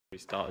We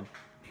started.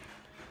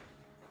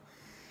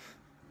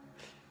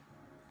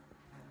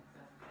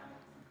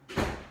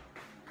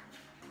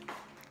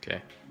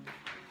 Okay.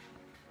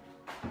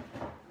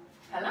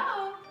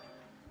 Hello?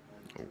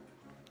 Oh.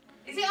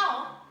 Is it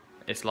on?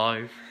 It's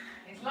live.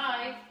 It's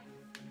live.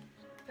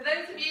 For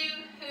those of you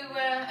who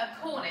are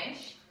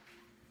Cornish,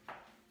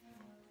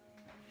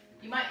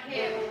 you might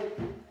hear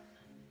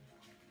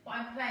what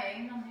I'm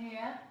playing on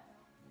here.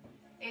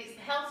 It's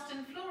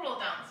Helston floral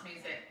dance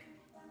music.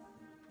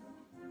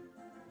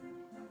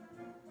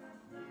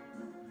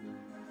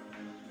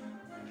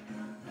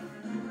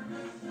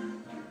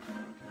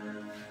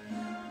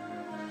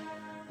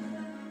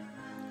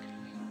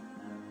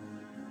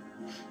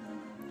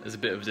 There's a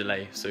bit of a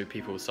delay, so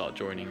people will start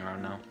joining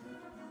around now.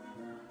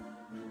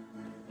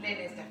 Lynn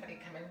is definitely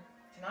coming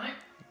tonight.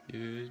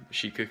 Is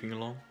she cooking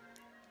along?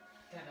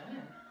 Don't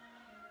know.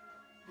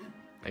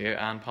 There you go,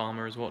 Anne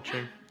Palmer is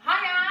watching.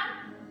 Hi,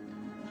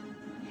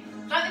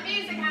 Anne! Like the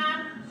music,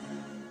 Anne!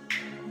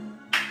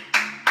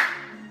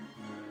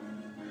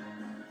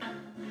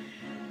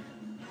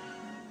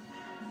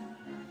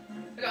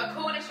 We've got a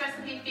Cornish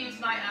recipe for you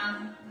tonight,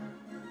 Anne.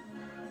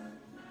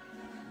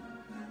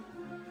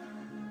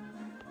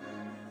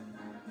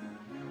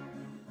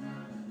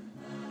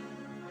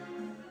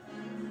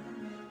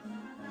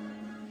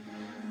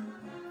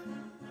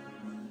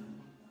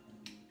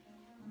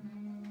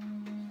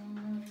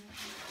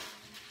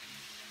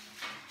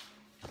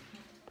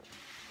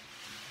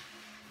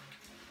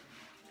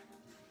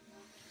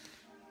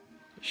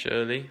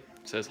 Shirley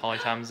says hi,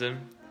 Tamsin.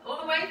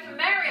 All the way from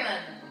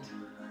Maryland.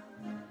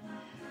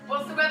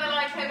 What's the weather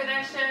like over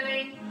there,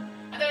 Shirley?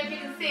 I don't know if you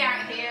can see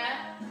out here,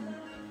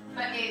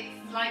 but it's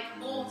like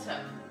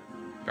autumn.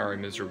 Very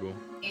miserable.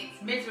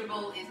 It's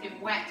miserable, it's been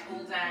wet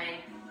all day,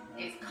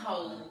 it's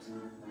cold.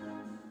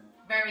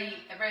 A very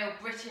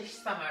British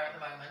summer at the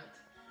moment.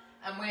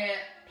 And we're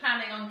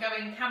planning on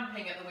going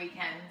camping at the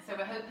weekend, so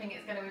we're hoping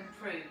it's going to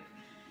improve.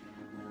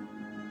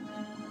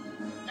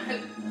 I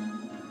hope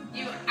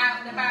you're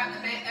out and about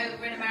a bit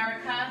over in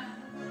America.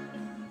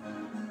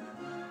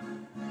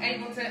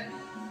 Able to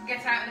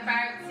get out and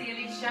about, see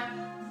Alicia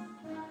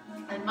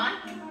and Mike.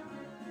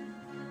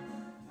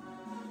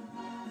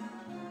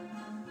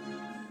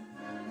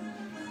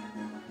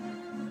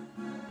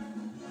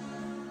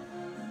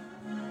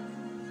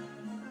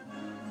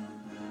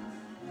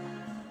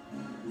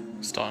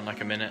 Starting like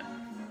a minute.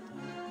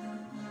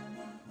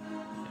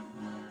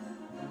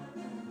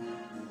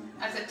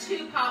 That's a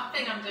two-part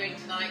thing I'm doing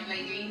tonight,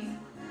 ladies.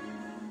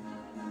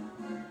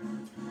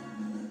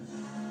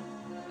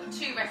 Got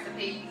two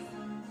recipes.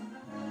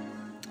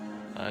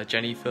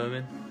 Jenny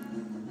Furman.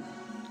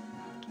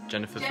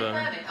 Jennifer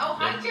Furman. Oh,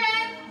 hi, Yeah.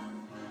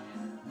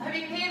 Jen! Have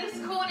you heard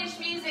this Cornish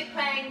music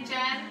playing,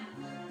 Jen?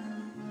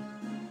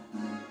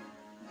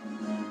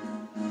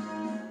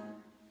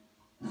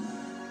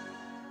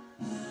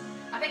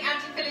 I think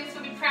Auntie Phyllis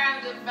will be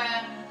proud of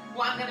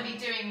what I'm going to be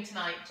doing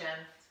tonight, Jen.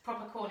 It's a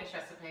proper Cornish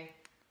recipe.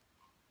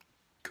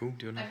 Cool,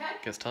 do you want to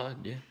get started?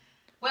 Yeah.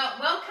 Well,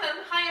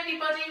 welcome. Hi,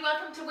 everybody.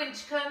 Welcome to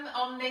Winchcombe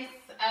on this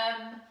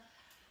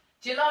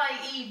July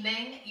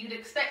evening. You'd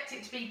expect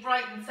it to be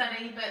bright and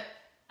sunny, but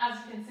as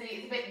you can see,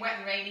 it's a bit wet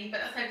and rainy,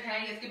 but that's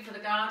okay. It's good for the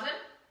garden.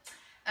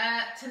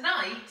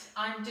 Tonight,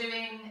 I'm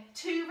doing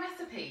two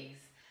recipes.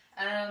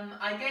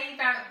 I gave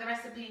out the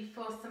recipe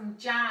for some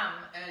jam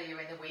earlier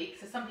in the week,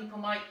 so some people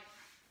might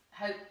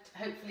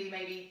hopefully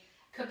maybe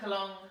cook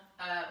along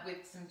with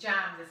some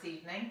jam this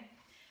evening.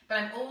 But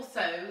I'm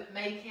also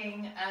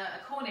making a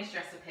Cornish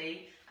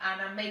recipe,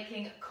 and I'm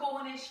making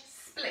Cornish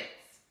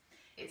splits.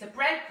 It's a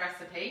bread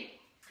recipe,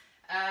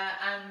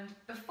 and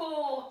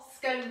before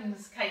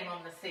scones came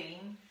on the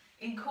scene,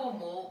 in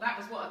Cornwall, that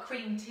was what a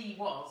cream tea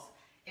was.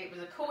 It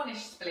was a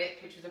Cornish split,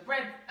 which was a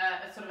bread,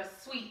 a sort of a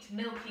sweet,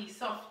 milky,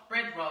 soft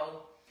bread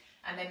roll,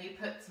 and then you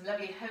put some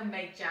lovely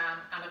homemade jam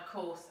and, of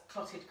course,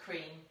 clotted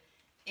cream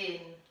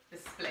in the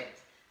split.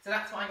 So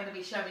that's what I'm going to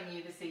be showing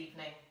you this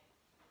evening.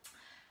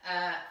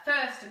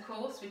 First, of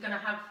course, we're going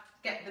to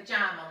get the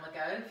jam on the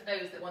go for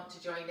those that want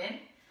to join in.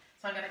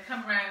 So I'm going to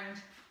come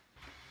round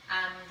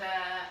and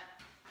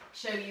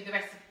show you the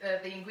rest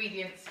of the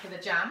ingredients for the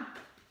jam.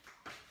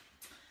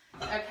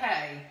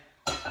 Okay,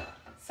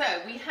 so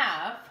we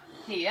have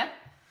here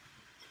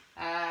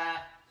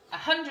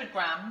 100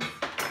 grams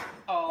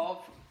of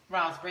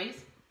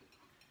raspberries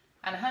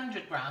and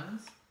 100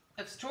 grams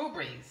of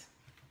strawberries,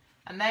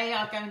 and they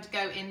are going to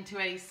go into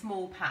a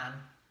small pan.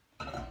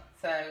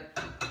 So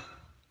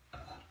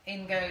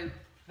in go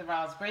the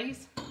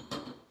raspberries.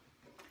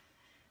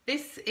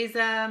 This is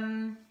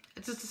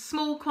just a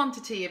small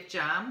quantity of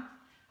jam.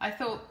 I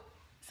thought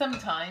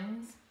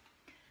sometimes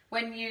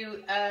when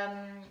you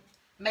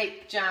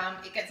make jam,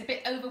 it gets a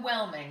bit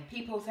overwhelming.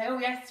 People say, oh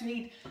yes,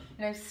 we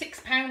need 6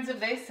 pounds of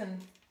this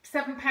and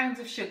 7 pounds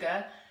of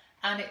sugar,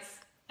 and it's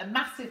a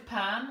massive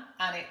pan,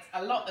 and it's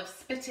a lot of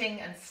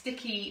spitting and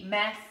sticky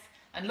mess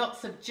and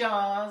lots of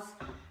jars.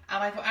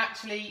 And I thought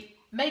actually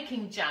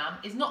making jam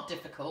is not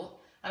difficult,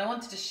 and I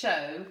wanted to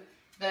show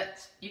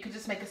that you could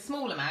just make a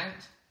small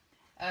amount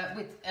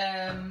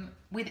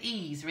with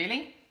ease,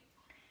 really.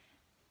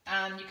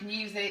 and you can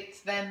use it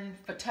then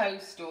for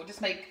toast, or just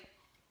make,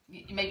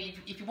 maybe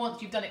if you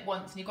want, you've done it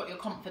once and you've got your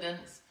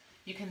confidence,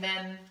 you can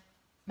then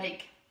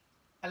make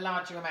a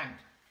larger amount.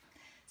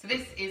 So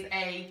this is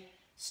a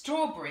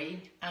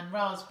strawberry and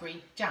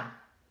raspberry jam.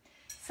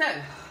 So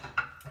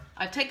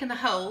I've taken the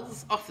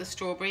hulls off the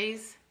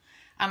strawberries,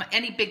 and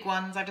any big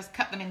ones I just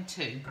cut them in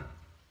two,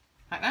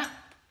 like that.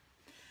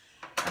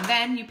 And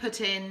then you put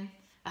in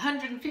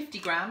 150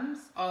 grams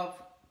of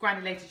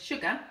granulated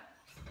sugar.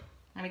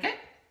 There we go.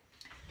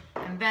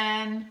 And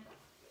then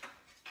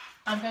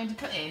I'm going to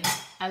put in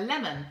a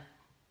lemon.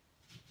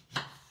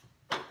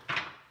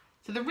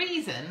 So the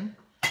reason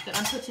that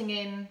I'm putting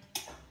in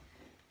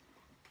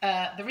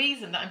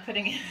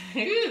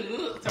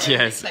ooh, sorry,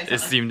 yes,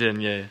 it's zoomed in,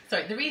 yeah.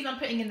 Sorry, the reason I'm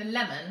putting in the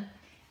lemon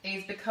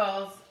is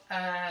because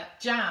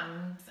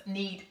jams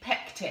need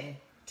pectin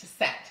to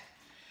set.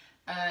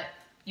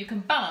 You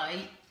can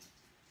buy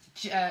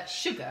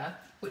sugar,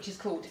 which is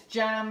called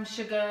jam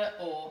sugar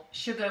or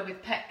sugar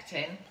with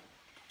pectin,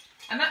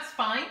 and that's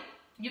fine.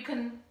 You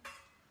can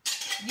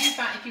use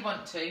that if you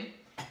want to,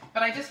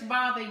 but I just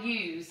rather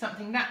use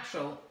something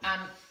natural,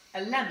 and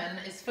a lemon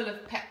is full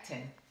of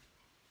pectin.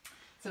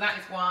 So that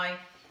is why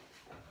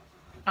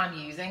I'm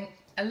using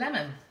a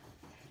lemon.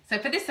 So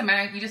for this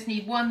amount, you just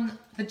need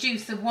the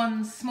juice of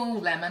one small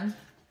lemon,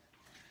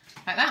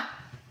 like that.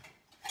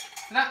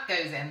 So that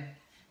goes in.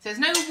 So there's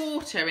no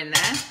water in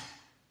there,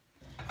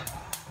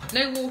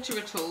 no water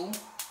at all,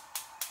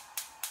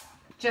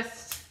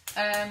 just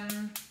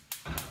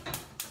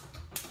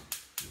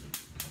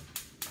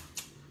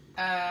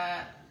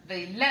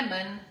the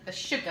lemon, the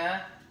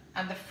sugar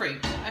and the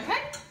fruit,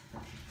 okay?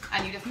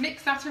 And you just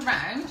mix that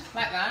around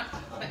like that.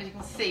 I don't know if you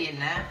can see in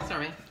there,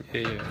 sorry.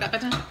 Yeah. Is that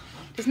better?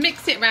 Just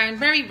mix it around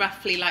very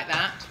roughly like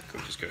that.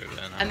 Cool, just go over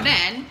there now. And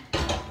then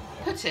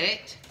put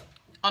it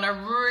on a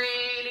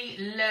really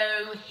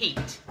low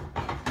heat.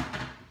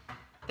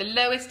 The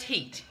lowest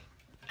heat.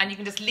 And you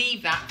can just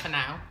leave that for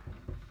now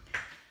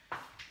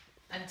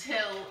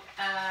until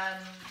I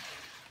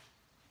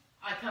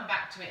come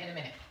back to it in a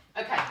minute.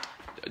 Okay.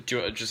 Do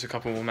you want just a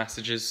couple more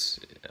messages?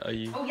 Are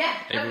you? Oh yeah,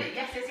 lovely.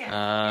 Yes.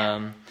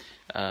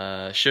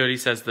 Shirley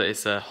says that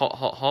it's hot.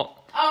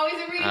 Oh, is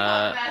it really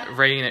hot there?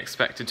 Rain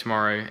expected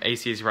tomorrow.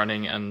 AC is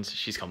running and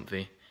she's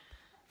comfy.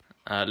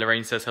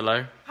 Lorraine says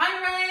hello. Hi,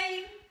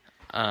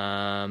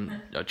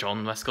 Lorraine.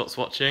 John Westcott's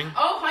watching.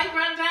 Oh, hi,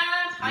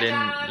 Grandad. Hi,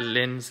 Dad.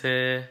 Lynn's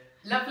here.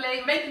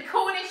 Lovely. Making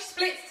Cornish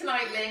splits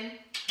tonight, Lynn.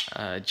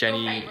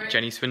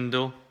 Jenny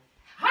Swindle.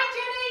 Hi,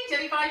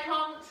 Jenny. Jenny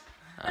Vipont.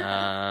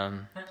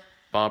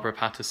 Barbara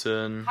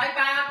Patterson. Hi,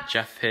 Bab.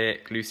 Jeff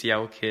Hick. Lucy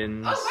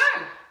Elkins. Oh,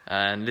 wow.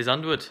 And Liz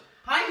Underwood.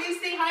 Hi,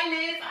 Lucy. Hi,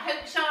 Liz. I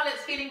hope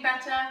Charlotte's feeling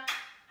better.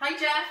 Hi,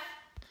 Jeff.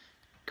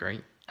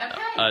 Great.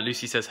 Okay.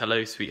 Lucy says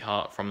hello,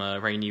 sweetheart, from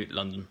rainy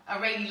London.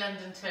 Rainy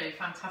London too.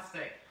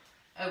 Fantastic.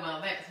 Oh,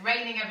 well, it's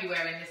raining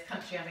everywhere in this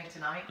country, I think,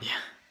 tonight. Yeah.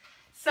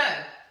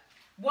 So,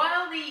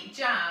 while the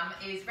jam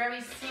is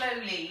very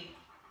slowly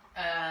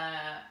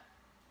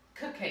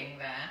cooking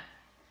there,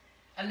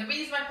 and the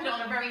reason I put it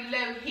on a very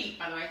low heat,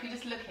 by the way, if you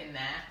just look in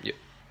there, yep.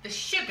 The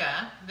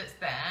sugar that's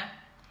there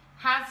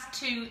has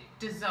to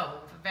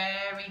dissolve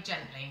very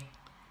gently.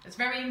 It's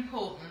very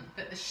important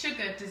that the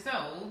sugar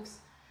dissolves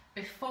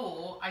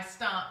before I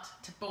start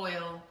to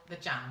boil the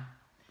jam.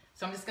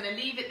 So I'm just going to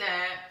leave it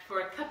there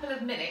for a couple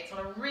of minutes on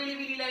a really,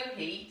 really low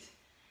heat,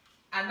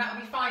 and that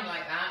will be fine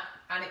like that,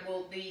 and it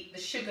will the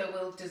sugar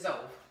will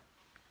dissolve,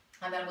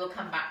 and then we'll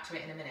come back to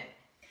it in a minute.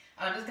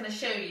 And I'm just going to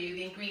show you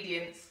the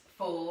ingredients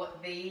for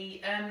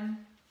the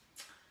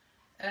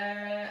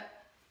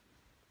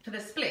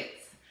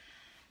splits.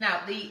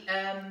 Now the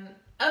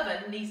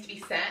oven needs to be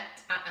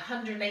set at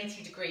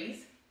 180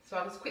 degrees, so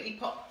I'll just quickly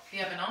pop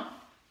the oven on.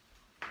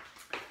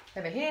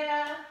 Over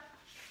here,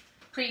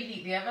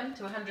 preheat the oven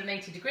to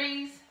 180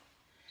 degrees.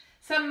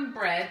 Some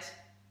bread,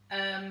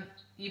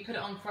 you put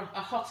it on for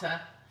a hotter,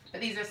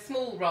 but these are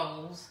small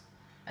rolls,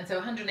 and so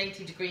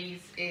 180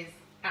 degrees is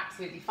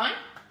absolutely fine.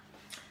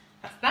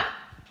 That's that.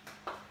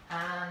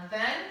 And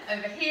then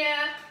over here,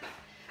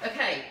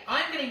 okay,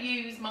 I'm going to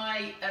use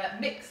my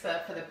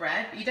mixer for the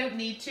bread, but you don't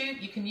need to.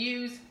 You can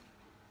use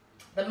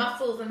the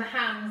muscles and the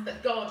hands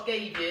that God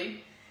gave you.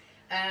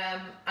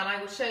 And I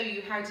will show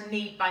you how to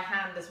knead by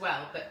hand as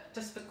well, but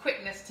just for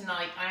quickness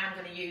tonight, I am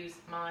going to use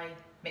my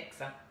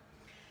mixer.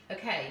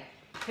 Okay,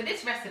 for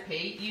this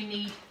recipe, you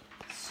need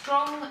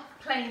strong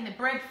plain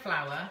bread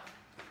flour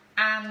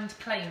and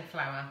plain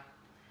flour.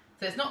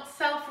 So it's not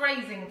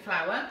self-raising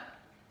flour,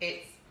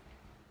 it's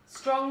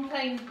strong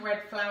plain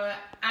bread flour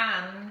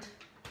and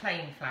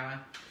plain flour.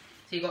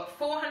 So you've got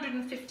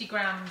 450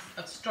 grams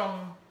of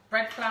strong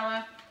bread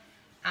flour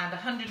and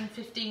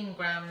 115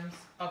 grams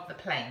of the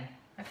plain.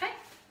 Okay,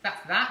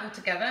 that's that all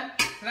together.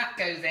 So that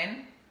goes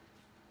in.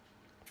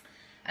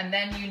 And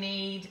then you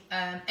need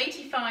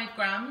 85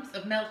 grams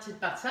of melted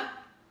butter.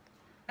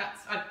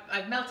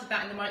 I've melted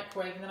that in the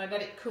microwave and then I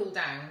let it cool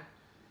down.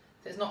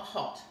 So it's not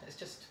hot, it's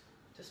just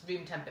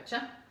room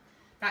temperature.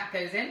 That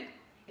goes in.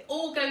 It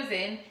all goes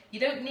in.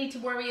 You don't need to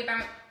worry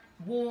about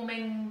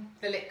warming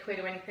the liquid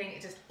or anything.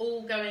 It's just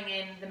all going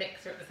in the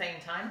mixer at the same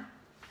time.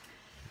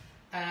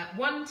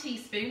 1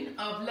 teaspoon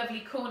of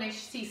lovely Cornish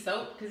sea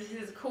salt, because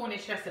this is a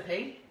Cornish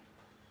recipe.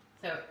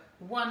 So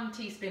 1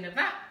 teaspoon of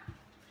that.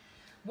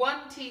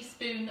 1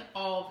 teaspoon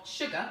of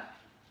sugar.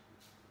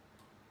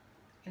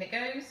 In it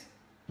goes.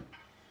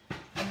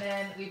 And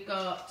then we've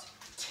got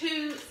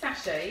 2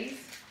 sachets,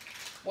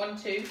 1,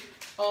 2,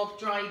 of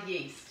dried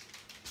yeast.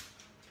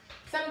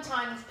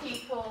 Sometimes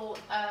people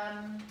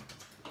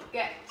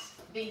get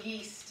the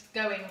yeast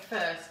going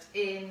first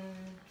in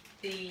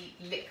the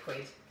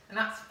liquid, and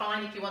that's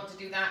fine if you want to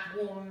do that,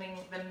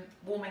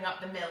 warming up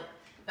the milk.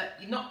 But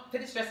you're not, for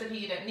this recipe,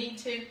 you don't need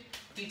to.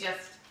 You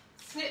just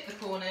snip the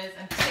corners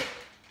and tip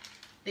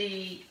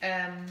the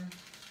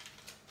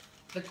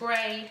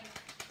grey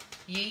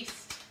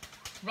yeast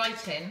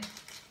right in.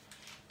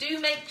 Do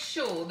make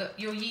sure that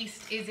your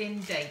yeast is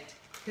in date,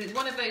 because it's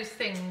one of those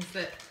things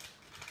that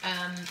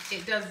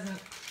it doesn't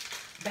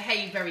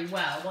behave very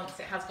well once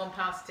it has gone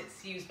past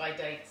its use by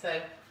date.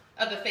 So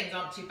other things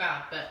aren't too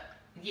bad, but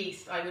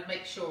yeast, I would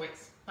make sure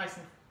it's nice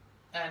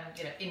and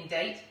in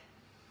date.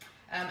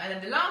 And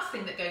then the last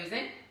thing that goes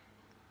in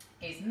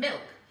is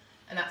milk,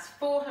 and that's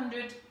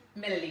 400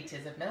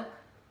 millilitres of milk.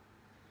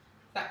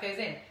 That goes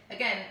in.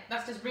 Again,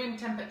 that's just room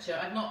temperature.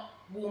 I've not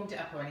warmed it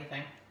up or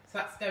anything, so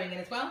that's going in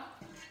as well.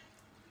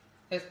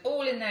 It's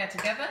all in there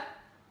together.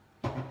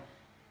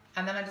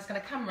 And then I'm just going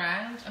to come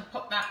round and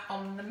pop that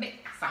on the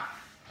mixer.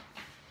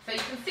 So you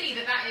can see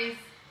that that is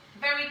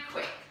very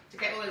quick to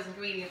get all those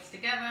ingredients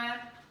together.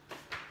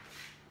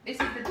 This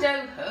is the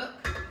dough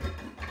hook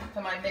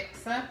for my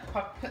mixer.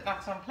 I'll put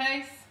that on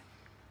place.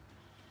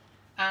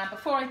 And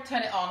before I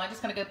turn it on, I'm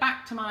just going to go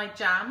back to my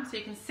jam so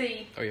you can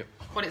see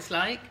what it's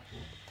like.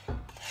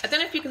 I don't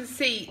know if you can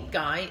see,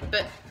 Guy,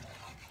 but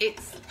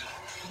it's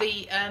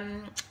the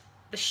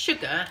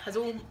sugar has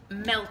all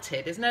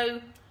melted. There's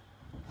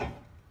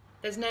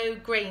no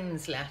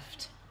grains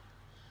left.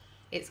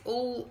 It's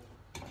all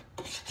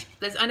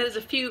I know there's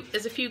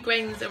a few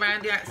grains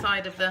around the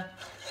outside of the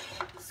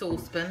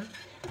saucepan,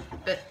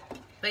 but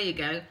there you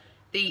go.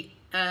 The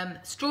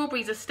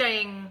strawberries are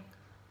staying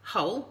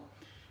whole.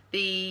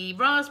 The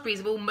raspberries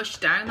have all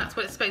mushed down. That's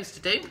what it's supposed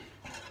to do.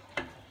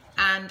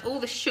 And all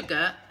the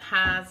sugar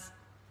has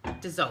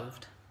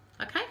dissolved.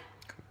 Okay.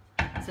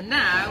 So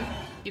now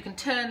you can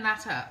turn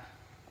that up.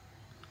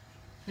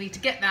 You need to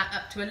get that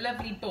up to a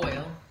lovely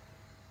boil.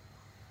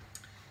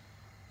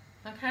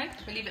 Okay,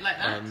 we'll leave it like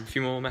that. A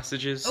few more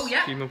messages. Oh,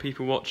 yeah. A few more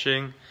people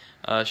watching.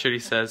 Shirley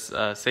says,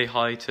 say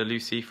hi to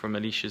Lucy from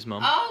Alicia's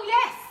mum. Oh,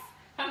 yes.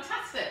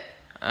 Fantastic.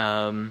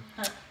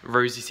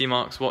 Rosie C.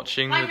 Mark's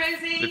watching. Hi,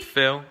 Rosie. With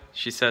Phil.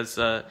 She says,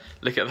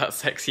 look at that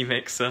sexy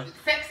mixer.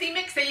 Sexy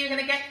mixer, you're going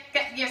to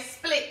get your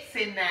splits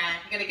in there.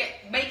 You're going to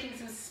get making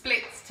some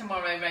splits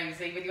tomorrow,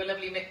 Rosie, with your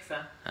lovely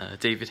mixer.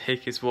 David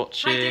Hick is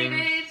watching.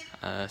 Hi,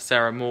 David.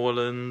 Sarah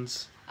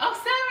Morland. Oh,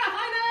 Sarah,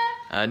 hi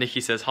there.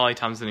 Nikki says, hi,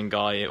 Tamsin and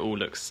Guy. It all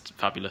looks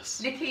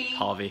fabulous. Nikki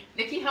Harvey.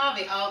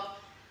 Oh,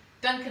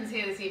 Duncan's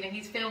here this evening.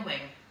 He's filming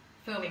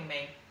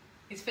me.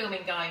 He's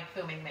filming Guy,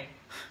 filming me.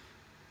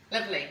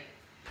 Lovely.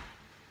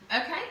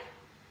 Okay.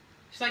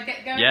 Should I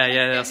get going?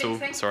 Yeah, that's all.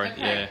 Mixing? Sorry,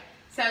 okay. yeah.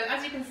 So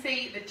as you can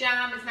see, the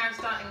jam is now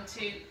starting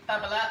to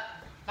bubble up.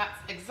 That's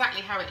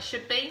exactly how it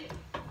should be.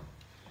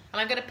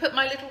 And I'm going to put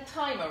my little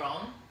timer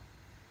on,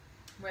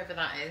 wherever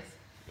that is.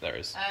 There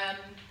is. I'm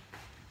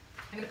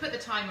going to put the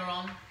timer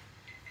on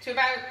to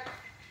about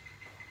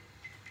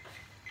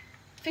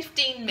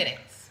 15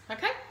 minutes,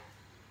 okay?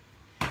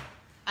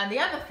 And the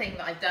other thing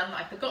that I've done that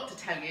I forgot to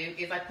tell you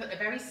is I put a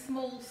very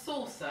small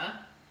saucer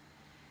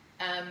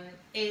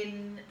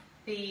in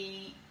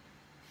the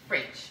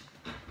fridge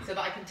so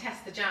that I can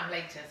test the jam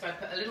later. So I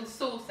put a little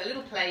saucer, a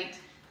little plate,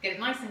 get it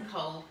nice and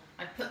cold.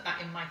 I put that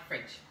in my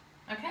fridge,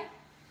 okay?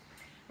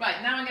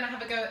 Right, now I'm going to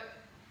have a go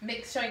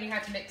at showing you how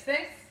to mix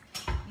this.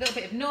 A little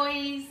bit of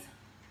noise.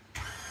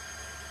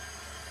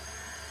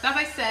 As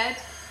I said,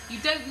 you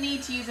don't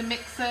need to use a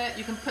mixer.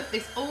 You can put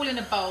this all in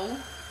a bowl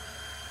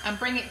and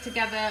bring it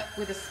together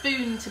with a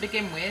spoon to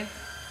begin with,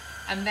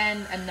 and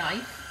then a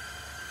knife,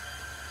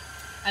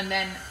 and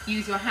then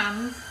use your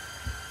hands.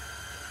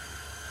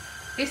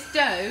 This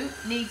dough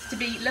needs to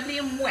be lovely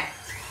and wet,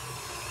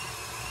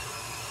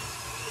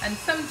 and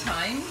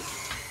sometimes,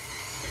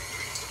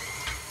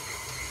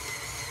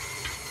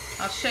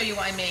 I'll show you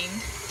what I mean.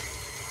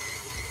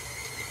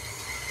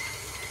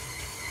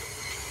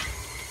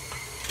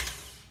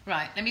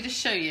 Right, let me just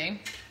show you.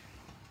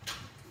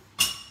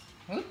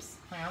 Oops,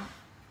 hang on.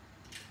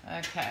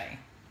 Okay.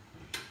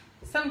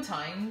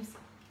 Sometimes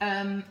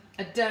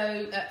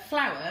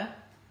flour,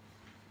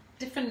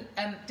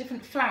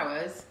 different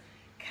flours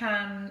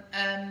can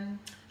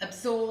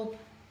absorb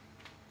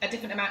a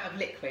different amount of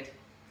liquid.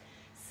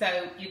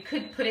 So you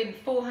could put in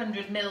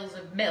 400 mils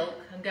of milk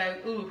and go,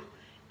 ooh,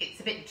 it's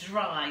a bit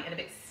dry and a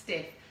bit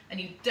stiff, and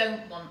you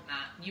don't want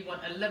that. You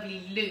want a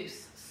lovely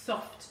loose,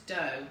 soft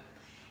dough.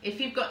 If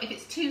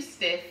it's too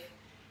stiff,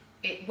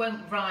 it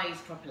won't rise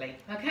properly,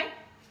 okay?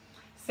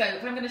 So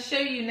I'm going to show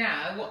you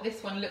now what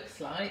this one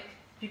looks like.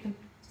 You can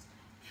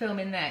film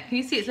in there. Can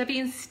you see it's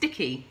being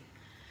sticky?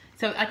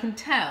 So I can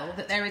tell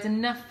that there is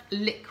enough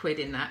liquid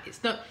in that.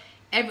 It's not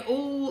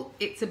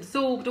it's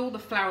absorbed all the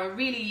flour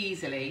really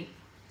easily,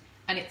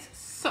 and it's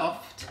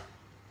soft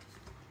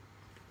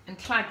and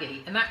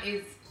claggy, and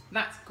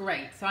that's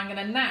great. So I'm going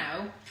to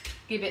now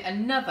give it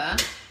another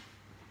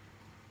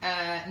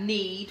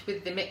knead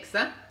with the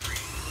mixer.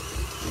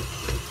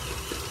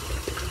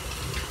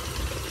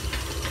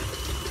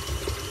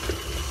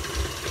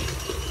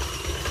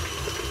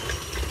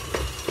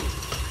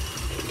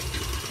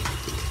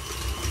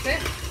 That's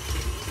it.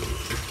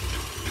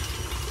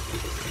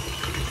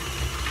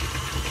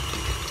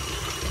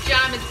 The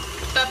jam is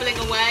bubbling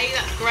away,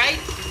 that's great.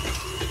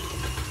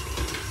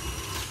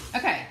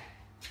 Okay,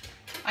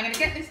 I'm going to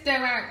get this dough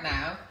out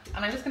now,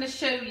 and I'm just going to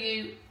show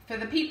you, for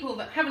the people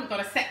that haven't got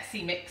a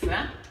sexy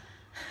mixer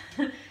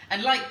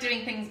and like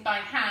doing things by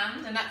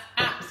hand, and that's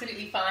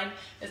absolutely fine.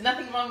 There's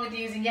nothing wrong with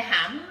using your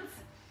hands.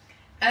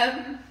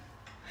 I'm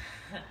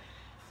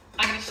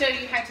going to show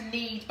you how to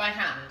knead by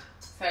hand.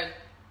 So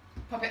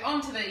pop it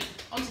onto the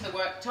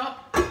worktop.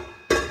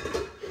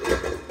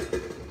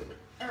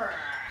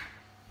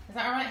 Is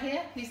that all right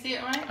here? Can you see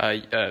it all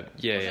right?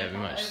 Yeah, we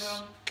might.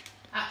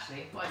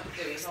 Actually, what I could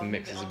do is the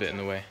mixer's a bit in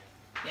the way.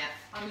 Yeah,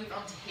 I'll move it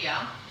onto here.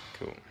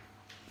 Cool.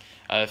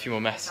 A few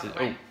more messages.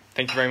 Oh,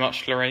 thank you very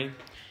much, Lorraine.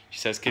 She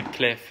says, good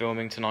clear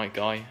filming tonight,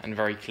 Guy, and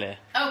very clear.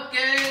 Oh,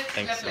 good.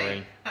 Thanks, Lovely.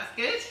 Lorraine. That's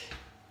good.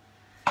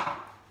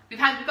 We've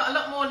got a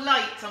lot more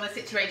light on the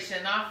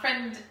situation. Our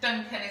friend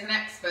Duncan is an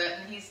expert,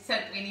 and he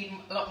said we need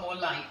a lot more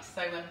light.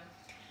 So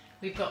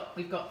we've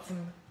got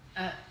some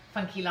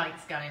funky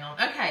lights going on.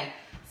 Okay,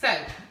 so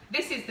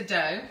this is the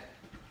dough,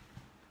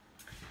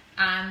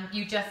 and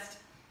you just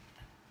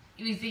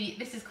use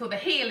this is called the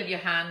heel of your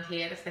hand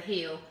here. That's the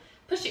heel.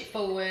 Push it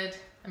forward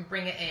and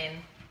bring it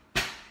in.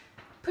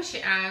 Push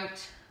it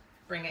out,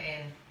 bring it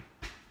in.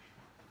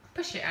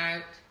 Push it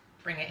out,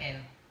 bring it in.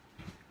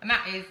 And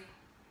that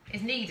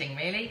is kneading,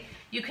 really.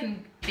 You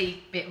can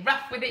be a bit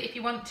rough with it if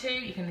you want to.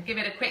 You can give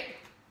it a quick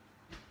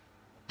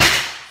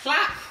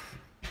slap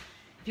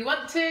if you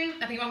want to.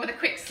 Nothing wrong with a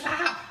quick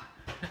slap.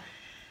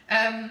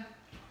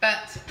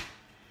 But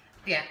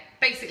yeah,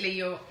 basically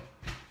you're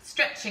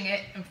stretching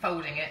it and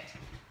folding it.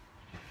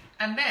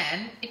 And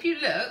then, if you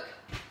look,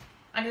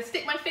 I'm going to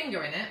stick my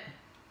finger in it.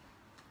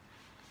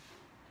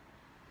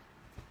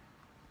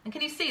 And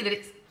can you see that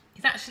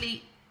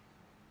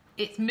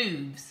it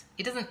moves?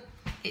 It doesn't,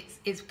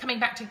 it's coming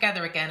back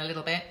together again a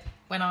little bit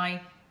when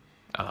I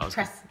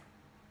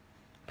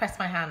press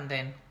my hand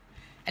in.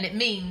 And it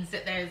means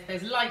that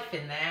there's life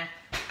in there,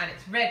 and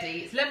it's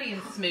ready. It's lovely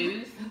and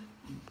smooth,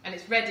 and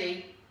it's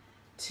ready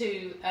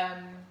to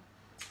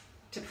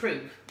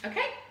prove.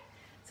 Okay?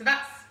 So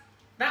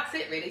that's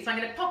it really. So I'm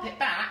going to pop it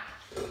back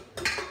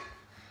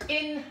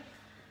in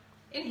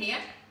here,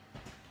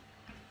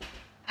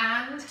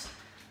 and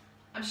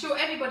I'm sure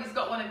everybody's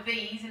got one of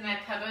these in their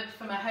cupboard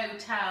from a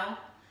hotel.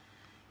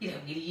 You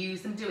don't need to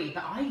use them, do we?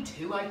 But I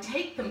do. I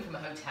take them from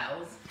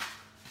hotels,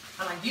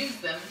 and I use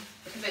them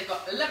because they've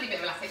got a lovely bit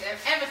of elastic.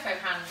 They're ever so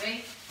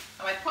handy,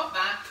 and I pop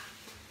that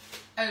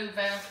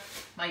over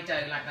my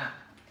dough like that.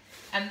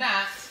 And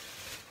that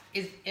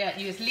is,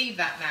 you just leave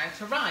that now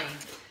to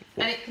rise.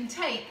 And it can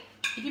take,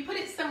 if you put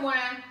it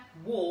somewhere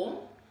warm,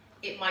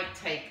 it might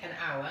take an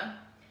hour.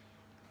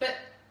 But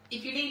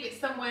if you leave it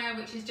somewhere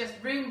which is just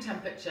room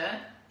temperature,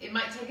 it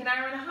might take an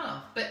hour and a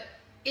half, but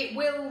it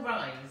will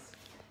rise.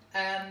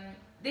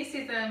 This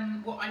is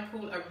what I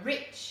call a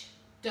rich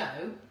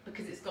dough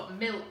because it's got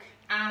milk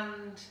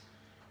and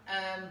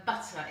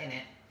butter in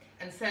it.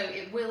 And so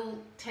it will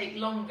take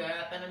longer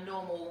than a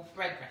normal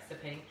bread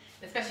recipe.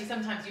 Especially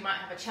sometimes you might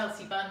have a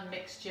Chelsea bun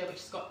mixture which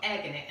has got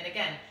egg in it. And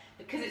again,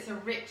 because it's a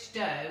rich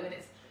dough and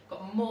it's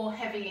got more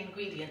heavy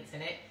ingredients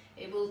in it,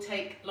 it will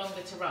take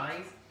longer to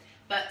rise.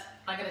 But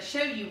I'm going to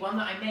show you one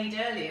that I made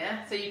earlier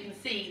so you can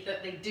see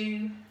that they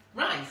do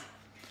rise.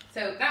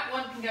 So that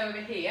one can go over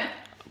here.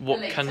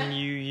 What can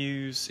you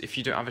use if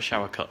you don't have a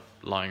shower cup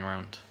lying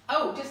around?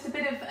 Oh, just a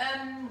bit of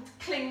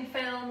cling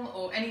film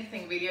or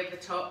anything really over the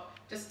top.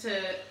 Just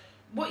to,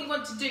 what you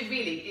want to do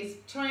really is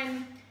try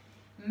and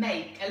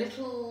make a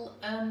little,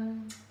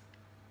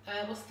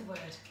 what's the word?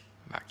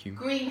 Vacuum.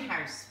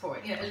 Greenhouse for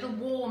it, you know, a little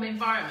warm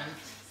environment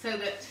so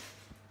that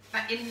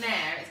in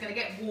there it's going to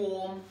get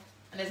warm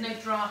and there's no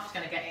draft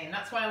going to get in.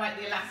 That's why I like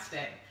the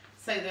elastic,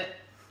 so that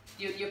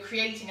you're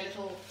creating a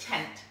little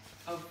tent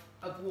of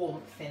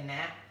warmth in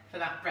there for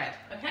that bread,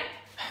 okay?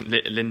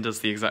 Lynn does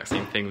the exact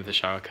same thing with the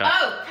shower cup.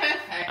 Oh,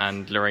 perfect.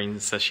 And Lorraine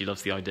says she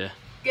loves the idea.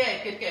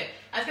 Good.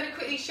 I was going to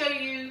quickly show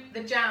you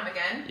the jam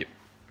again. Yep.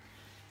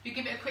 You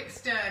give it a quick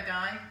stir,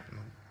 Guy.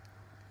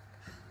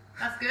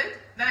 That's good.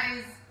 That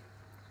is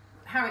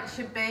how it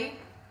should be.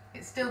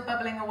 It's still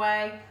bubbling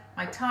away.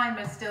 My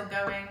timer's still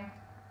going.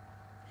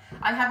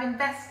 I have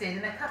invested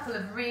in a couple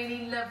of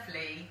really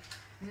lovely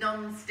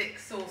non-stick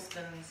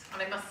saucepans,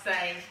 and I must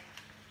say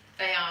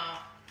they are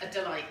a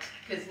delight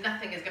because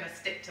nothing is going to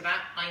stick to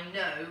that. I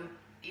know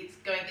it's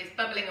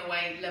bubbling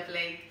away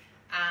lovely,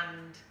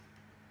 and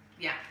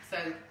yeah,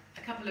 so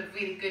a couple of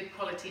really good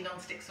quality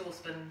non-stick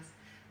saucepans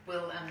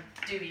will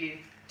do you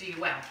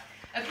well.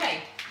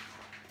 Okay,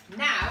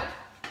 now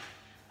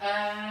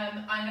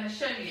I'm going to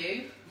show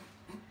you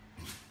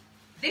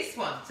this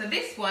one. So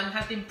this one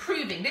has been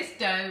proving, this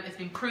dough has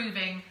been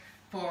proving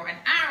for an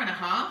hour and a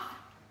half.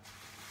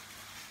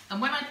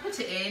 And when I put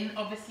it in,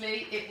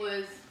 obviously it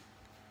was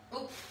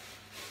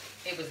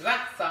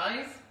that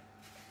size,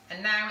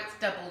 and now it's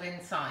doubled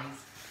in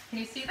size. Can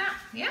you see that?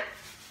 Yeah?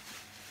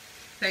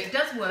 So it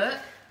does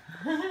work.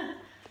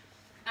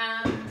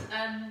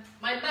 And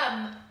my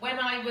mum, when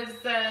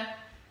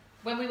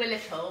we were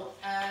little,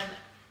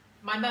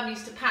 my mum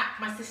used to pack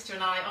my sister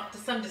and I off to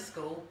Sunday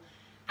school,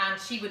 and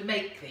she would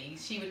make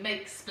these. She would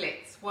make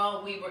splits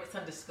while we were at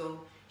Sunday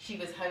school. She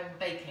was home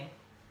baking.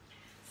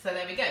 So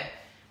there we go.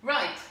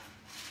 Right.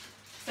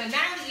 So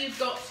now that you've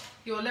got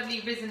your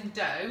lovely risen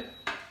dough,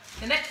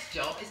 the next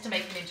job is to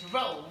make them into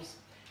rolls.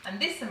 And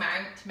this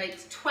amount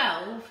makes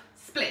 12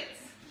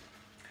 splits.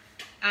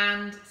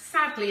 And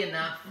sadly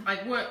enough,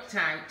 I've worked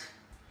out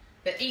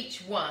that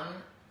each one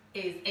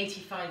is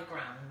 85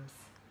 grams.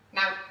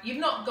 Now, you've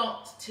not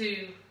got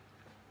to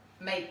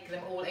make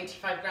them all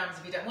 85 grams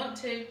if you don't want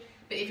to,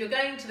 but if you're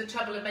going to the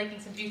trouble of making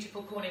some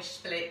beautiful Cornish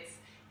splits,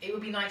 it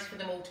would be nice for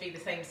them all to be the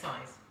same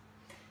size.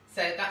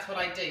 So that's what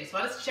I do. So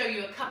I'll just show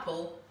you a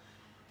couple.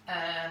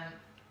 If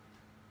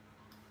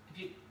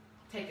you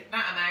take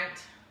that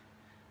amount,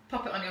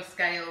 pop it on your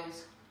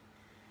scales,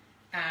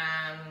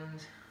 and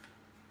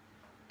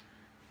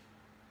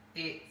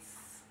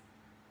it's,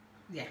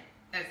 yeah,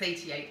 that's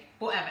 88,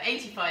 whatever,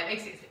 85,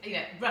 86, you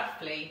know,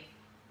 roughly,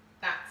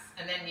 that's,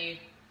 and then you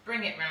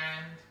bring it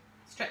round,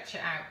 stretch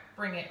it out,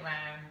 bring it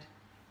round,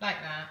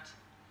 like that,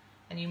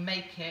 and you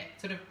make it,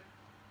 sort of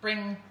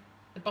bring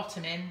the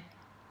bottom in,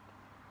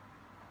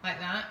 like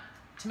that,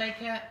 to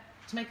make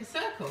a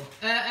circle,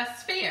 a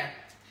sphere,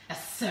 a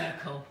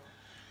circle.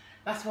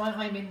 That's why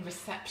I'm in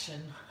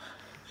reception.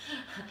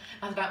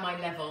 That's about my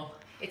level.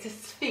 It's a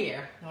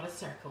sphere, not a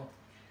circle.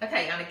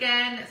 Okay, and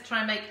again, let's try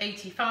and make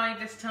 85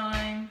 this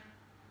time.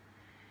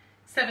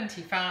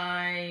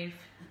 75.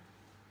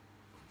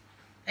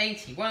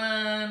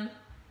 81.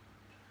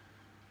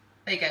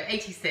 There you go,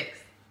 86.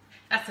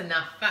 That's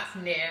enough, that's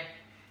near.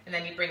 And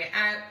then you bring it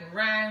out and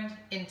round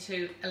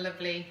into a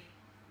lovely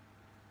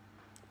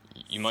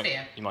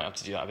sphere. You might have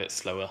to do that a bit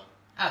slower.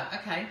 Oh,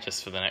 okay.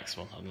 Just for the next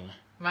one, I don't know.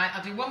 Right,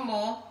 I'll do one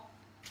more.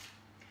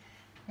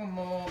 One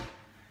more.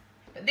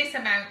 But this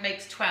amount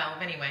makes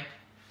 12 anyway.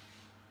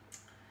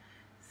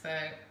 So,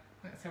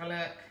 let's have a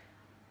look.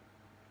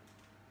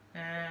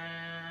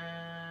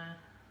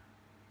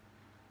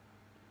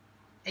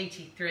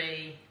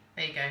 83.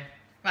 There you go.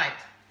 Right.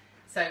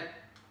 So,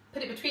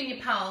 put it between your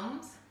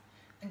palms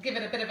and give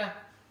it a bit of a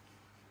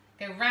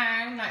go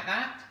round like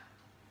that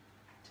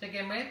to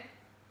begin with.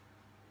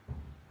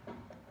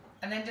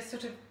 And then just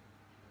sort of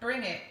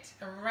bring it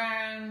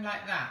around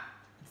like that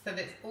so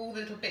that all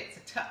the little bits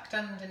are tucked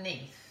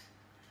underneath.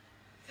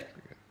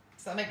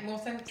 Does that make more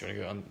sense? Do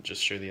you want to go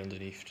just show the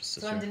underneath?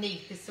 So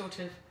underneath is sort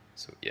of,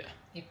 so yeah.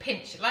 You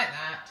pinch it like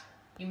that,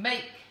 you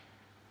make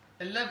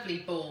a lovely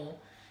ball,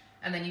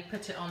 and then you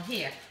put it on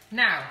here.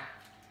 Now,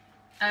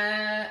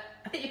 I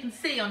think you can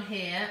see on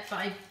here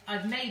that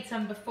I've made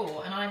some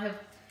before, and I have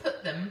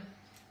put them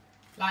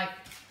like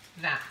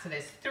that. So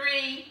there's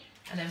 3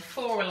 and then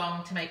 4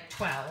 along to make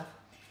 12.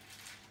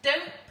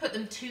 Don't put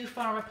them too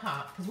far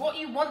apart, because what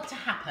you want to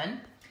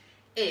happen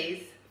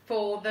is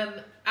for them,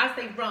 as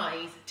they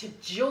rise, to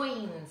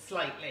join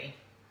slightly.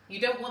 You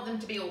don't want them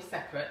to be all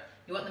separate.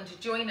 You want them to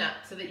join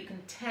up so that you can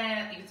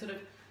sort of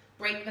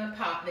break them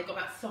apart, and they've got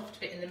that soft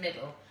bit in the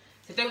middle.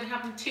 So don't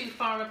have them too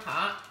far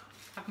apart,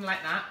 have them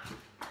like that.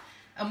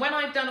 And when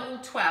I've done all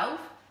 12,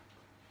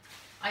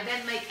 I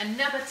then make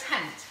another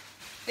tent.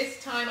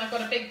 This time I've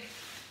got a big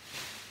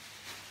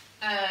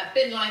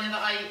bin liner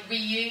that I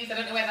reuse. I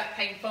don't know where that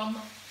came from.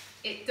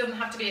 It doesn't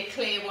have to be a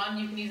clear one,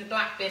 you can use a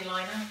black bin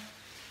liner.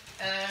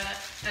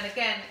 And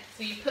again,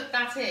 so you put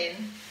that in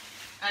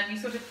and you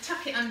sort of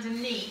tuck it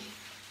underneath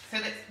so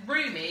that it's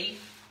roomy,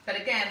 but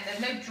again,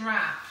 there's no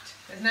draft,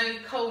 there's no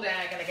cold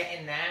air going to get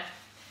in there.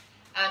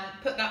 And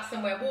put that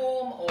somewhere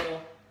warm or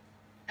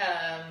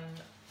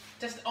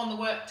just on the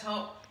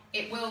worktop.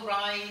 It will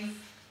rise.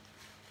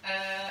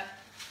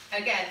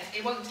 Again,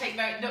 it won't take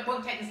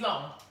as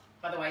long,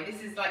 by the way.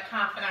 This is like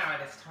half an hour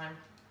this time.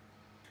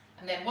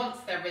 And then once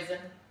they're risen,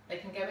 they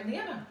can go in the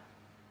oven.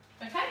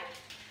 Okay?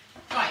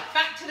 Right,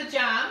 back to the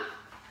jam.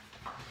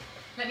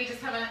 Let me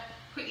just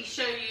quickly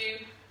show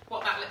you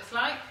what that looks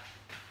like.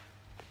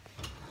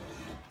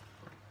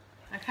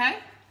 Okay?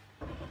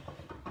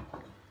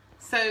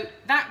 So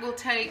that will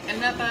take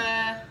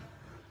another,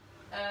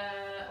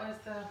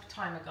 where's the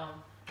timer gone?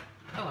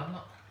 Oh, I'm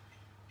not.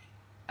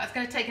 That's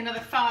going to take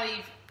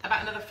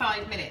about another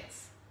 5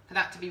 minutes for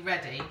that to be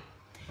ready.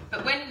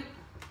 But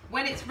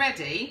when it's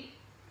ready,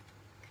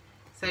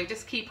 so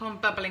just keep on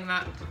bubbling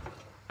that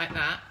like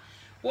that.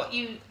 What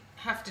you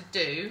have to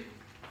do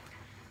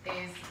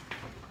is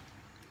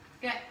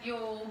get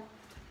your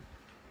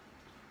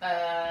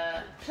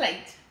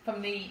plate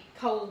from the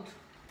cold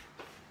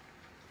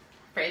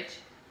fridge,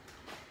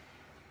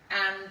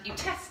 and you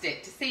test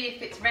it to see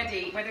if it's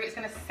ready, whether it's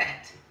going to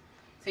set.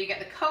 So you get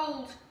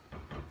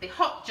the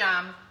hot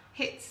jam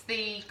hits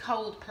the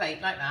cold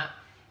plate like that.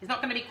 It's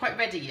not going to be quite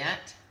ready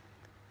yet,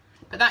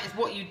 but that is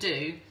what you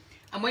do.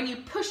 And when you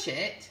push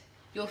it,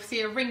 you'll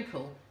see a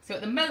wrinkle. So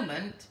at the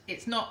moment,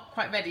 it's not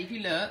quite ready. If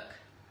you look,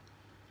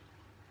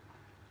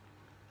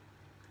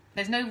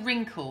 there's no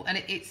wrinkle,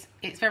 and it's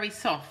very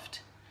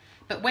soft.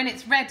 But when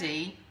it's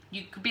ready,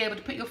 you could be able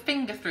to put your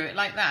finger through it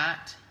like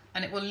that,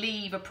 and it will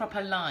leave a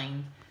proper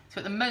line. So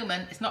at the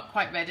moment, it's not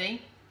quite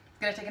ready. It's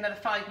going to take another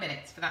 5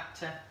 minutes for that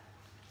to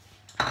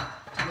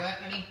work.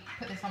 Let me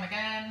put this on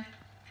again.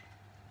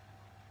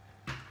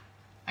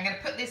 I'm going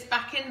to put this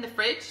back in the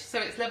fridge so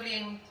it's lovely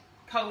and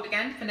cold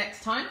again for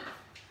next time.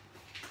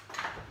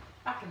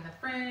 Back in the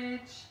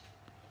fridge.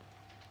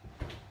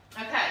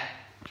 Okay.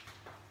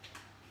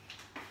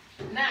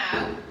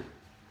 Now,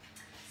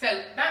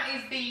 so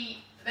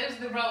those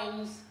are the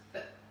rolls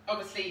that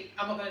obviously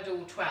I'm not going to do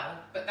all 12,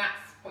 but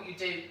that's what you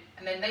do.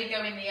 And then they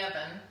go in the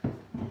oven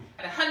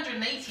at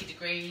 180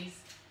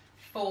 degrees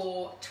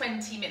for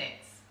 20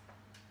 minutes.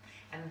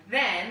 And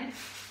then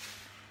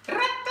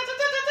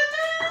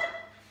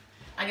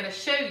I'm going to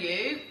show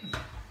you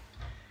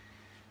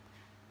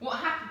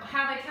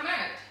how they come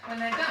out when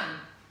they're done.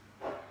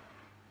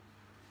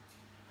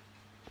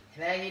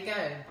 There you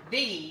go.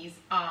 These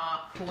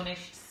are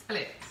Cornish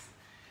splits.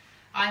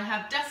 I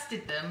have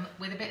dusted them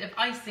with a bit of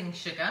icing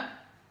sugar,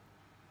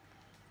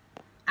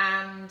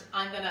 and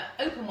I'm going to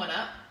open one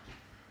up.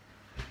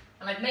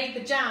 And I've made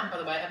the jam, by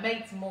the way. I've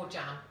made some more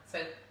jam, so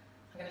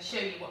I'm going to show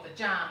you what the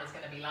jam is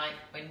going to be like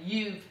when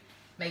you've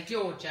made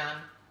your jam.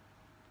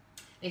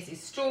 This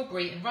is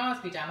strawberry and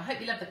raspberry jam. I hope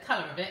you love the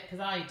colour of it,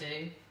 because I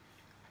do.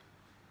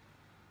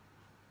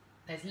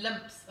 There's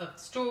lumps of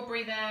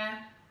strawberry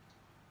there,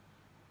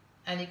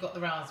 and you've got the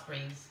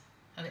raspberries,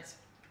 and it's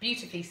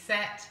beautifully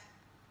set.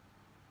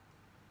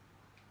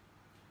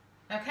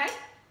 Okay,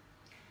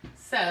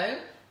 so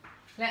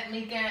let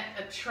me get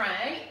a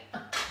tray,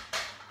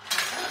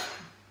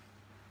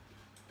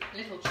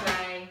 little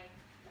tray.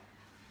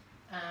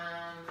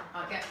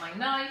 I'll get my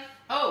knife.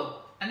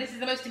 Oh, and this is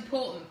the most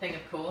important thing,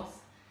 of course.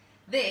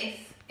 This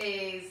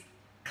is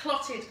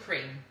clotted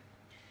cream.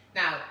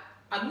 Now,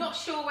 I'm not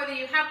sure whether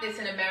you have this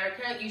in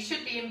America. You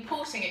should be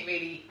importing it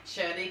really,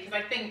 Shirley, because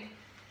I think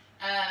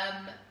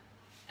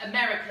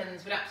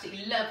Americans would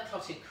absolutely love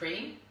clotted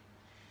cream.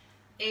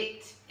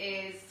 It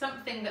is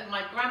something that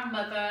my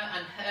grandmother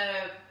and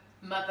her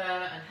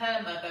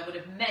mother would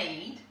have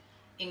made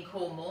in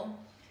Cornwall.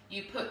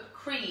 You put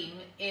cream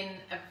in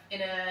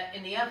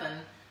the oven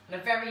on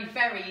a very,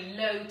 very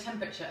low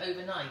temperature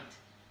overnight,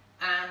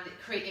 and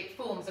it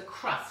forms a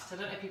crust. I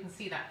don't know if you can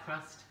see that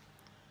crust.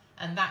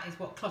 And that is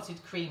what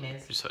clotted cream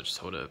is. Just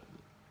hold it. Is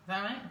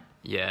that right?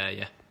 Yeah,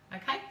 yeah.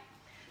 Okay.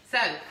 So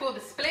for the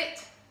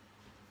split,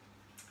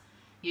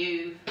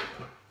 you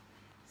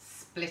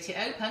split it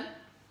open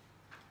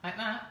like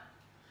that.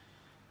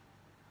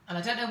 And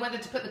I don't know whether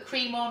to put the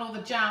cream on or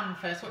the jam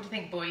first. What do you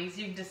think, boys?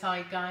 You can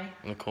decide, Guy.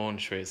 The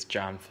Cornish is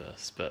jam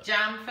first, but...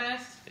 Jam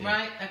first? Yeah.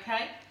 Right,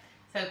 okay.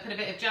 So put a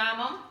bit of jam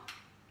on.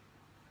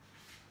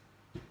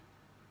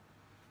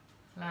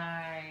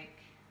 Like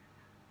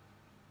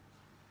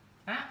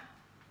that.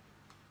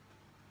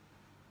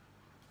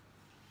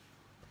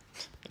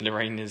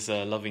 Lorraine is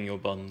loving your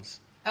buns.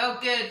 Oh,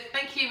 good.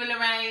 Thank you,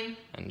 Lorraine.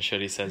 And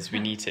Shirley says we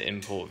need to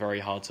import, very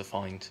hard to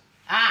find.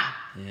 Ah.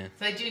 Yeah.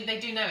 So they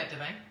do know it, do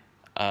they?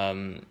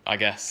 I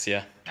guess,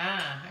 yeah.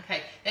 Ah,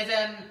 okay. There's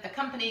a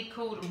company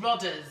called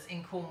Rodders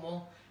in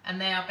Cornwall,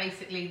 and they are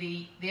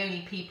basically the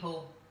only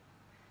people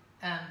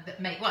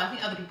that make, well, I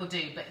think other people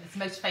do, but the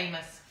most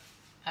famous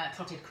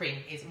clotted cream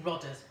is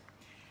Rodders.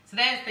 So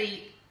there's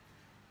the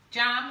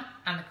jam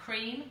and the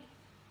cream,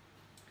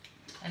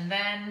 and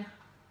then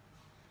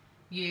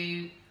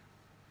you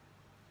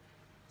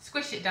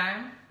squish it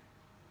down,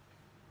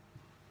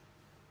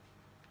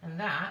 and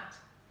that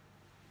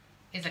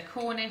is a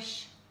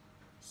Cornish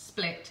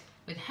split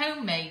with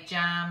homemade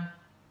jam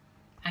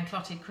and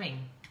clotted cream.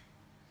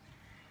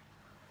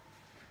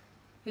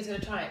 Who's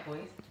going to try it,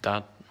 boys?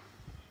 Dad.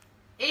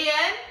 Ian?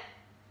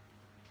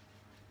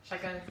 Shall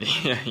I go and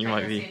Yeah, you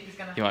might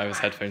have his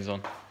headphones on.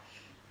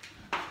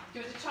 Do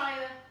you want to try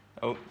the...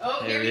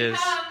 Oh, here he is.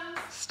 comes.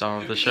 Star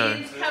of the show.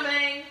 Ian's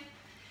coming.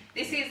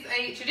 This is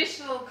a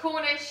traditional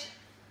Cornish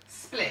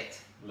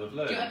split.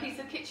 Lovely. Do you want a piece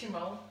of kitchen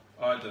roll?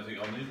 I don't think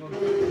I'll need one.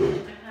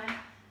 Okay.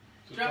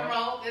 Drum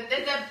roll.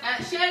 There's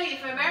a Shirley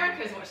from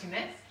America is watching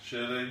this.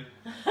 Shirley,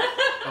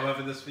 I'm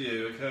having this for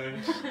you, okay?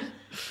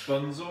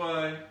 Buns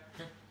away.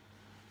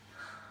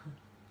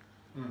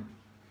 Mm.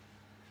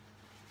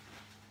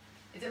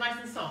 Is it nice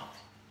and soft?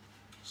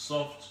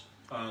 Soft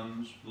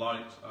and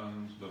light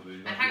and lovely.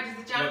 And how does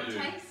the jam Like you.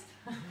 taste?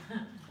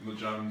 And the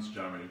jam's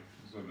jammy.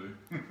 It's lovely.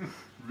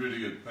 Really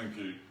good, thank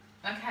you.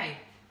 Okay,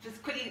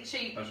 just quickly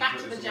cheat. I should Back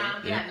put to the this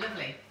jam. away. Yeah,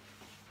 lovely.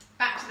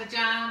 Back to the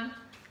jam.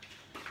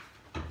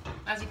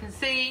 As you can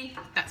see,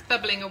 that's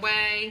bubbling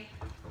away.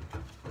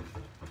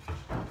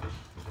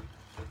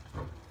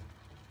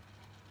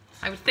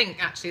 I would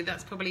think actually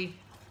that's probably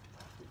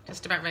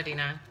just about ready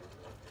now.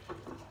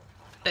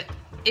 But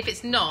if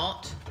it's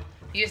not,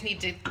 you just need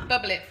to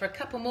bubble it for a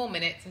couple more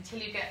minutes until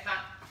you get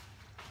that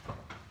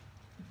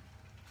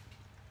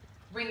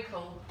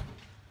wrinkle.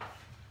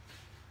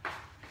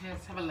 Okay,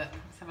 let's have a look.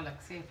 Let's have a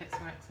look. See if it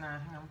works now.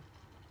 Hang on.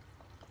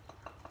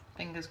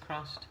 Fingers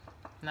crossed.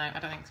 No, I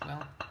don't think it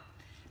will.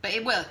 But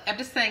it will. I'm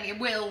just saying it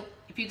will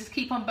if you just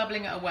keep on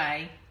bubbling it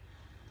away.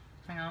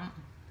 Hang on.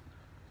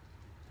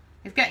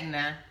 It's getting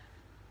there.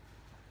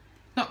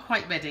 Not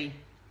quite ready.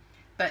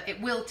 But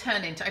it will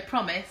turn into, I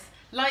promise,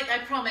 like I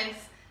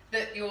promise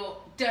that your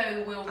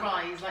dough will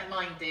rise like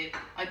mine did,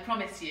 I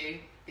promise you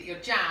that your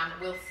jam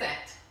will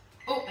set.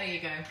 Oh, there you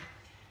go.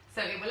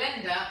 So it will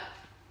end up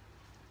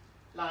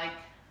like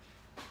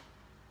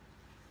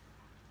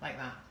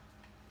that.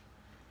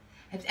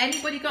 Has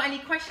anybody got any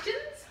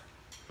questions?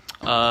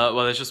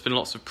 Well, there's just been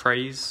lots of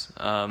praise.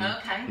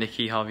 Okay.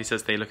 Nikki Harvey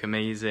says they look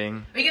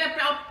amazing. Are you gonna?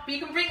 I'll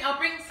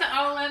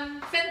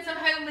send some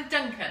home with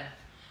Duncan.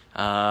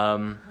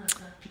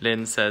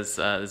 Lynn says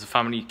there's a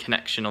family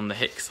connection on the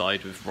Hick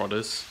side with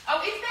Rodders.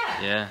 Oh, is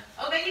there? Yeah.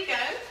 Oh, there you go.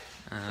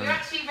 We're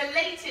actually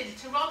related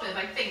to Rodders,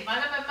 I think. I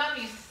remember Mum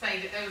used to say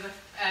that there was a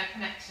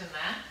connection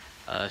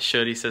there.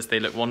 Shirley says they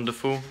look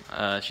wonderful.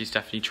 She's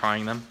definitely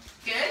trying them.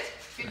 Good.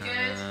 Do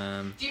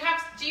you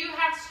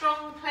have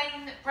strong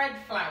plain bread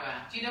flour?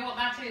 Do you know what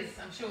that is?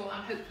 I'm sure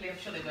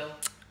they will.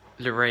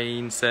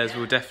 Lorraine says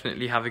we'll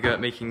definitely have a go at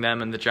making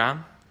them and the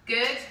jam.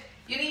 Good.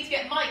 You need to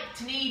get Mike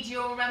to knead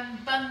your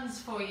buns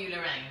for you,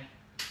 Lorraine.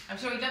 I'm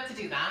sure he'd love to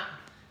do that.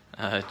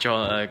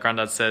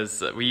 Grandad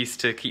says we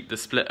used to keep the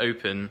split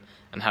open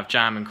and have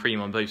jam and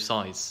cream on both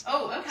sides.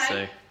 Oh, okay. So,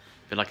 a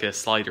bit like a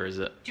slider, is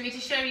it? Do you want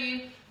me to show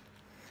you?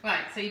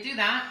 Right, so you do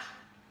that.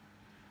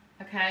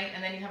 Okay,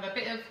 and then you have a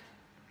bit of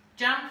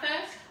jam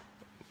first.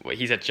 Well,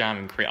 he said jam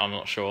and cream. I'm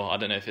not sure. I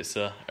don't know if it's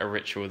a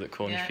ritual that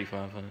Cornish people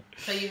have on it.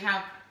 So you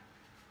have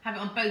it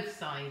on both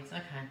sides.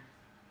 Okay,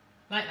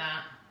 like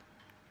that.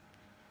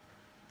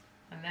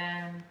 And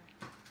then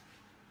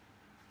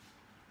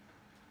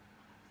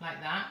like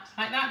that,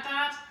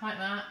 Dad, like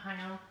that.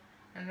 Hang on,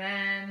 and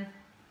then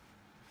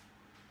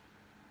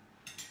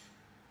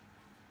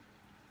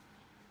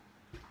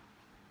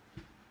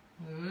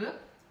whoop.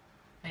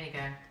 There you go.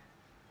 I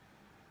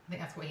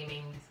think that's what he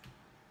means.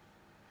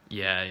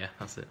 Yeah,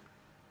 that's it.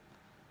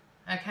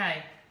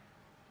 Okay.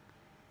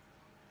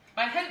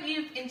 I hope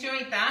you've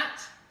enjoyed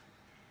that.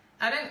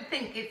 I don't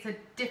think it's a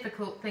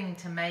difficult thing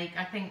to make.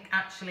 I think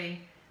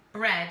actually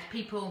bread,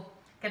 people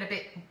get a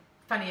bit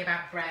funny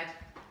about bread,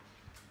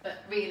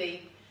 but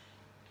really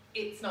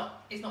it's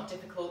not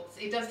difficult.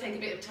 It does take a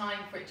bit of time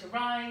for it to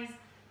rise,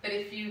 but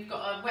if you've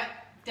got a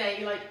wet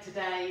day like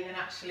today, then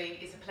actually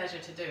it's a pleasure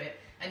to do it,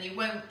 and you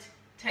won't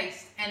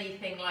taste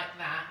anything like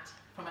that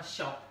from a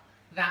shop.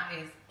 That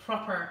is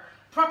proper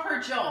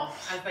job,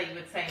 as they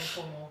would say in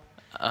Cornwall.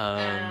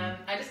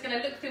 I'm just going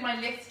to look through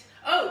my list.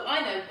 Oh,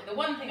 I know. The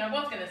one thing I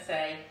was going to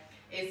say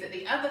is that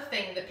the other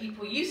thing that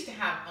people used to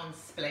have on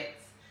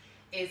splits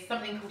is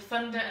something called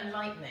Thunder and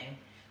Lightning,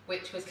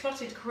 which was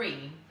clotted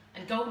cream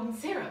and golden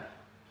syrup.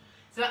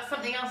 So that's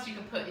something else you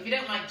can put. If you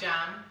don't like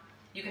jam,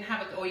 you can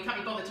have it, or you can't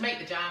be bothered to make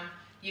the jam,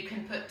 you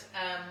can put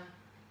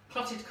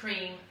clotted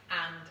cream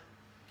and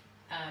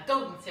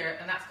golden syrup,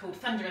 and that's called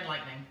Thunder and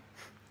Lightning.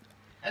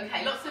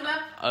 Okay, lots of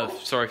love.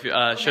 Sorry.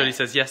 Shirley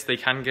says yes, they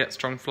can get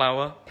strong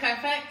flour.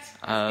 Perfect.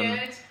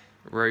 That's good.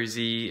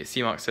 Rosie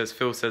C-Mark says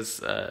Phil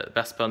says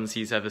best buns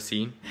he's ever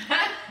seen.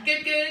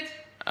 Good.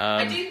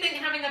 I do think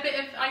having a bit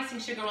of icing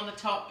sugar on the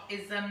top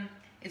is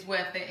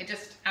worth it. It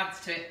just adds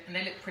to it, and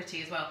they look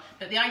pretty as well.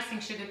 But the icing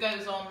sugar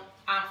goes on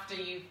after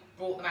you've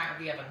brought them out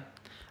of the oven.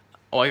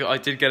 Oh, I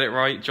did get it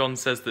right. John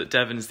says that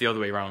Devon's the other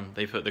way around.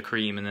 They put the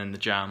cream and then the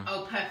jam.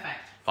 Oh,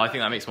 perfect. But I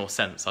think that makes more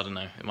sense. I don't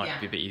know. It might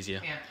be a bit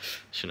easier. Yeah.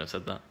 Shouldn't have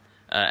said that.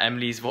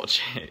 Emily's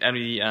watching.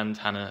 Emily and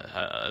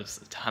Hannah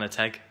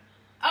Tegg.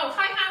 Oh,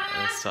 hi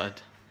Hannah.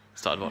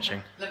 Started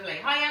watching. Lovely.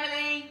 Hi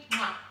Emily.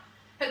 Mwah.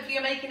 Hopefully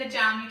you're making a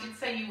jam. You did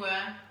say you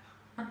were.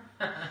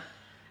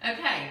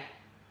 Okay.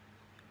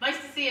 Nice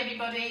to see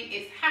everybody.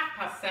 It's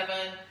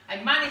 7:30.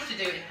 I managed to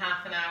do it in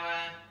half an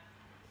hour.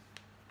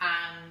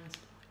 And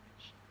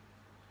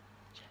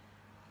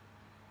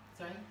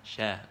sorry?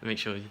 Share. Make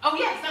sure you... Oh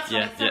yes, that's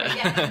right. Sorry.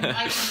 Yeah.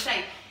 I was going to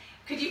say,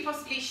 could you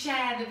possibly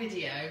share the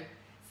video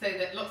so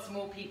that lots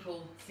more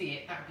people see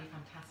it? That would be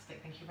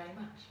fantastic. Thank you very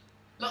much.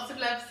 Lots of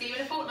love. See you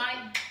in a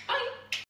fortnight. Bye.